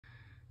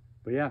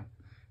But yeah,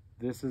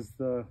 this is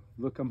the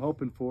look I'm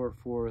hoping for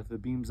the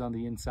beams on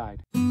the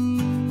inside.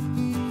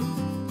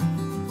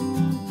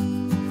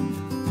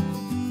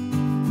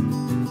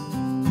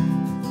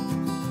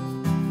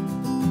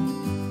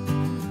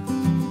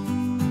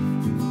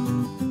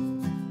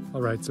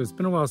 All right, so it's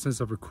been a while since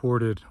I've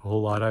recorded a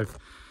whole lot. I've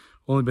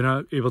only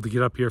been able to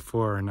get up here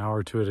for an hour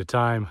or two at a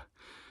time.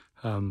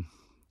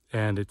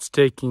 And it's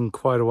taking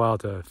quite a while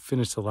to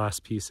finish the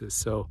last pieces.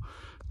 So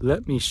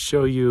let me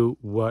show you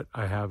what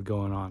I have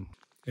going on.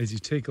 As you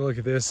take a look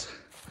at this,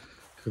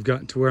 I've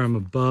gotten to where I'm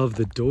above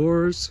the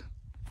doors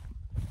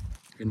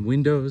and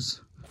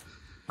windows.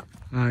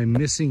 I'm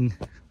missing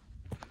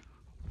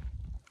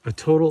a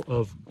total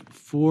of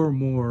 4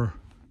 more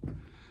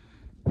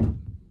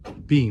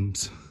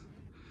beams.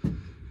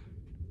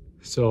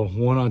 So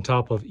 1 on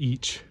top of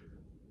each.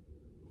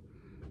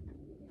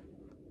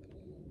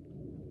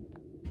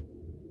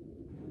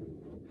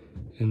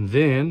 And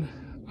then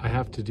I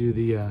have to do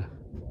the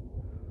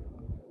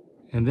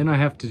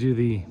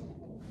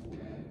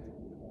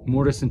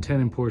mortise and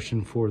tenon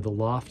portion for the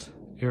loft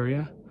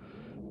area.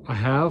 I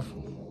have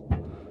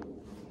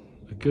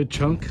a good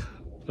chunk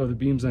of the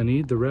beams I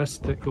need. The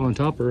rest that go on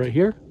top are right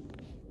here,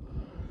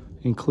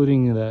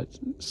 including that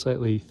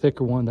slightly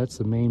thicker one. That's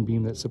the main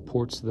beam that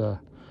supports the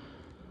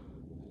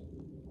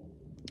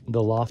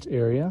loft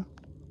area.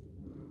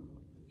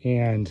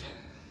 And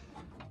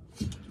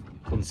you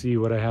can see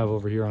what I have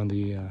over here on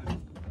the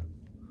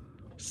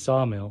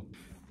sawmill.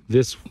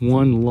 This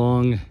one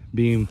long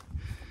beam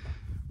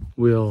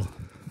will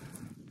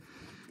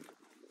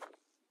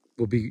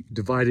be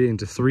divided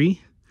into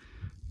 3,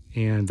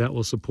 and that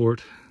will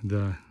support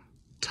the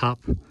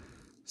top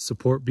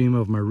support beam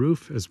of my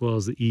roof as well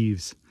as the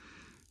eaves.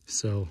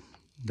 So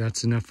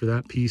that's enough for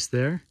that piece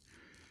there.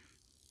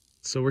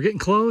 So we're getting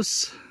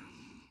close.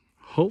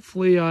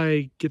 Hopefully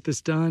I get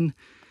this done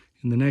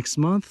in the next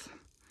month,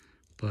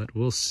 but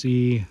we'll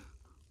see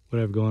what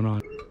I have going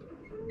on.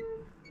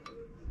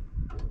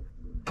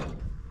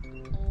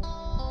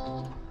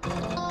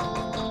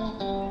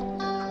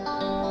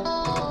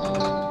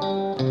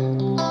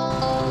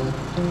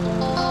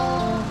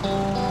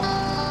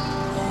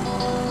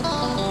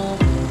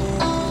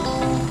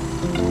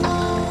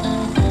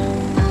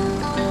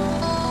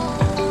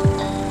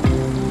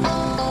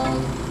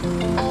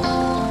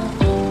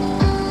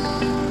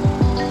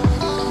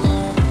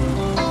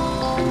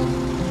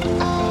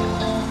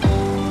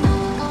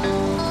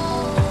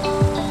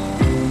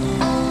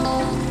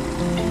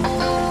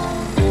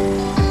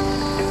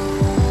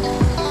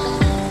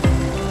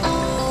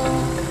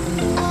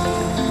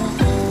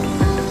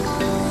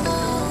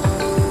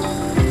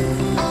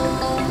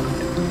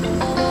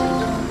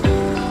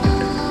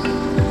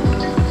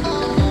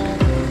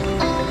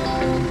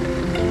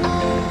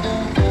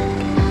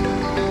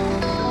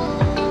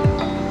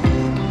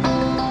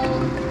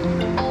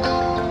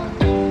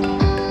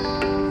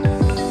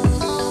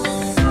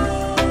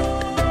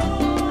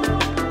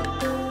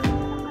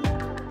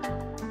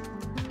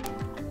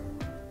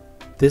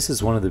 This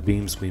is one of the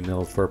beams we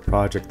milled for a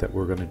project that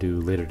we're going to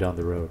do later down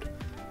the road.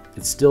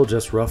 It's still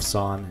just rough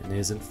sawn and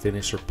isn't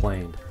finished or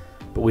planed,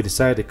 but we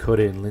decided to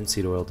coat it in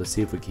linseed oil to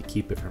see if we could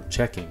keep it from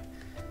checking.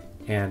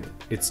 And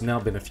it's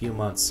now been a few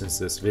months since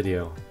this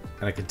video,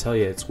 and I can tell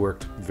you it's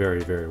worked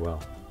very, very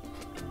well.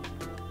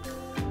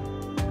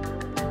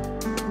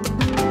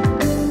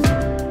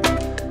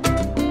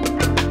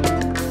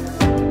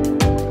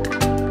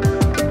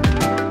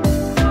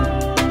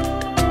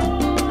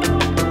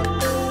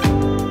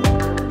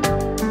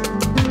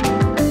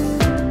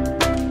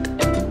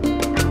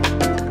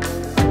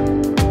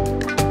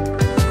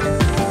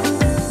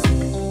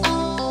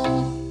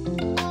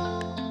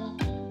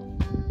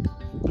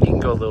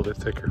 A little bit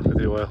thicker with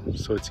the oil,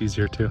 so it's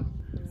easier too.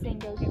 Saying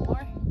go get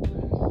more?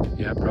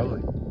 Yeah,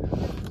 probably.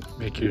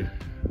 Make your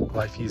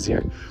life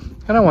easier.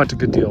 And I want a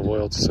good deal of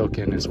oil to soak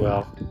in as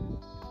well.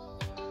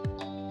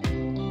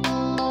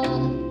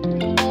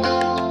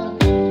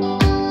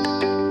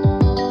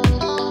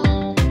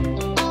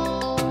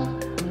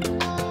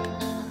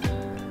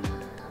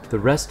 The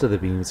rest of the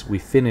beams we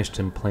finished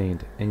and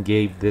planed and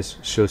gave this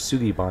Shou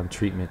Sugi bond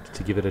treatment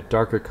to give it a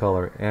darker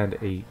color and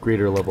a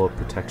greater level of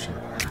protection.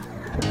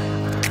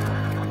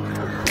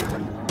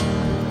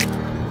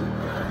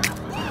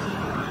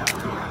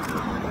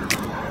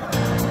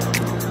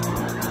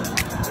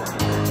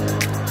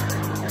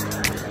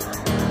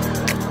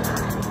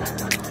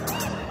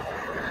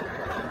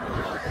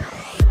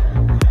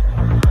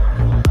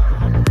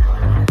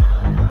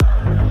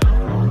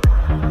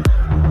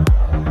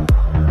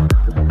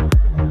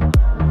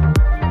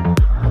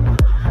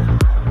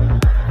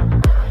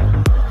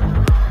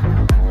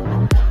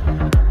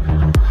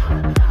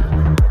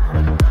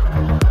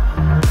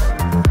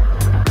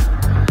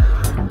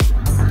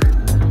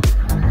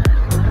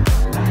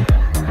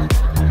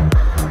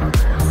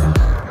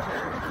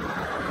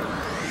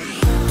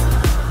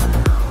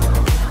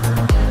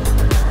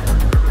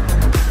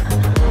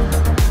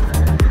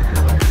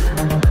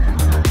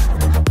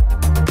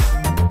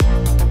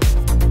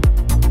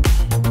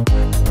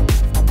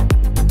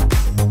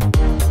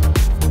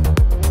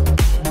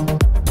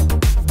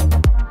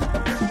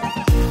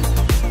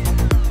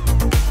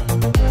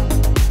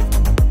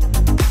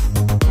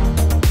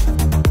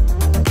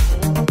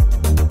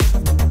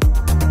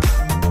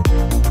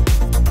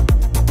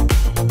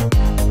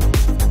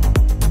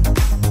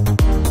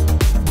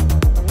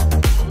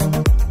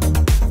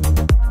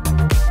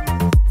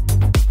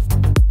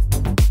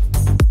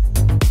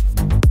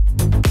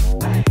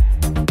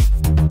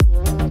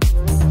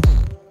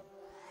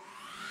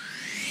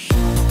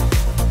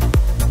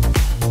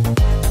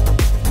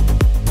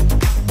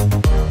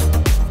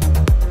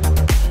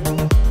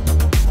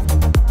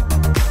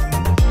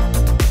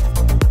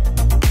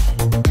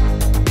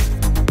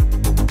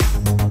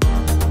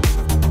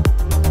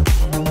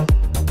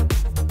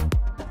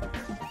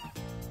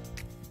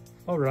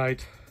 All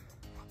right,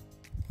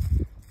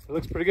 it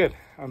looks pretty good.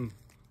 I'm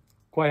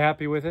quite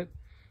happy with it.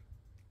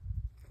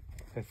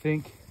 I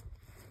think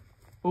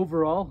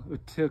overall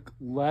it took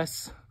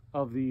less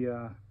of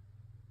the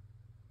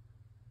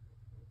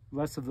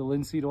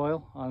linseed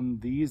oil on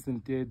these than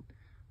it did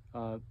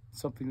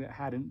something that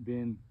hadn't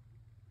been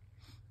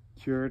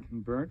cured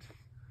and burnt.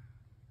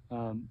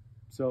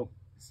 So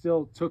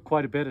still took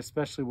quite a bit,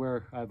 especially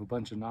where I have a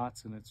bunch of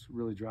knots and it's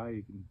really dry.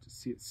 You can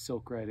just see it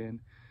soak right in.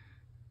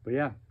 But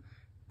yeah,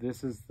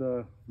 this is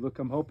the look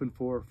I'm hoping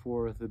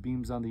for the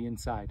beams on the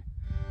inside.